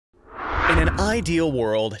In an ideal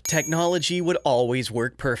world, technology would always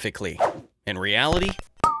work perfectly. In reality,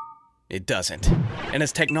 it doesn't. And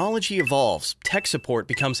as technology evolves, tech support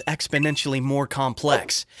becomes exponentially more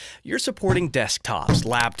complex. You're supporting desktops,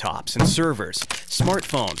 laptops, and servers,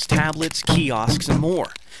 smartphones, tablets, kiosks, and more.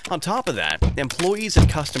 On top of that, employees and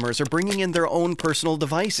customers are bringing in their own personal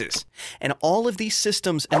devices. And all of these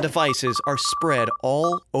systems and devices are spread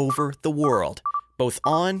all over the world, both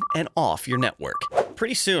on and off your network.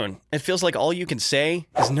 Pretty soon, it feels like all you can say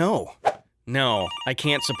is no. No, I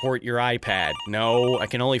can't support your iPad. No, I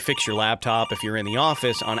can only fix your laptop if you're in the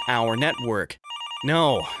office on our network.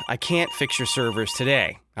 No, I can't fix your servers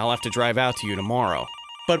today. I'll have to drive out to you tomorrow.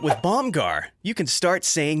 But with Bomgar, you can start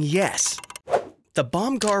saying yes. The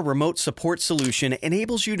Bomgar remote support solution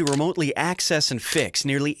enables you to remotely access and fix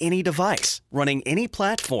nearly any device, running any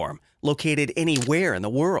platform, located anywhere in the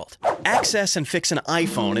world. Access and fix an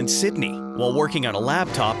iPhone in Sydney while working on a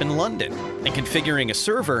laptop in London and configuring a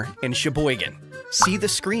server in Sheboygan. See the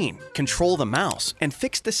screen, control the mouse, and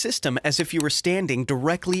fix the system as if you were standing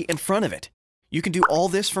directly in front of it. You can do all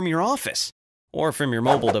this from your office or from your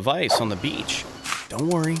mobile device on the beach. Don't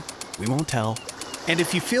worry, we won't tell. And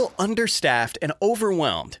if you feel understaffed and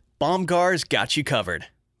overwhelmed, Bomgar's got you covered.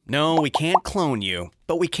 No, we can't clone you,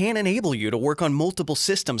 but we can enable you to work on multiple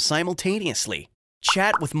systems simultaneously,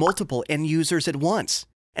 chat with multiple end users at once,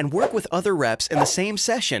 and work with other reps in the same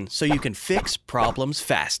session so you can fix problems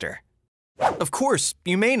faster. Of course,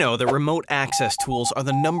 you may know that remote access tools are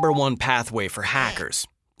the #1 pathway for hackers.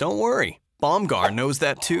 Don't worry, Bomgar knows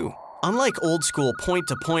that too. Unlike old-school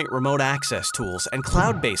point-to-point remote access tools and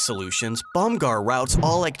cloud-based solutions, Bomgar routes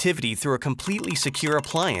all activity through a completely secure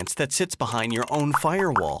appliance that sits behind your own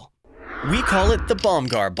firewall. We call it the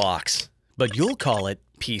Bomgar box, but you'll call it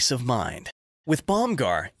peace of mind. With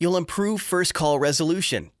Bomgar, you'll improve first call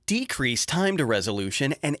resolution, decrease time to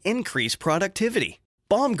resolution, and increase productivity.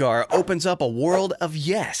 Bomgar opens up a world of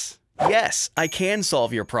yes. Yes, I can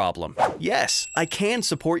solve your problem. Yes, I can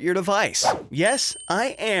support your device. Yes,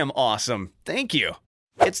 I am awesome. Thank you.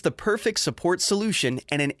 It's the perfect support solution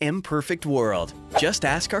in an imperfect world. Just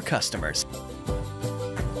ask our customers.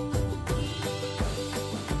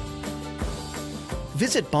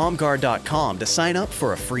 Visit Bomgar.com to sign up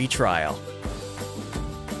for a free trial.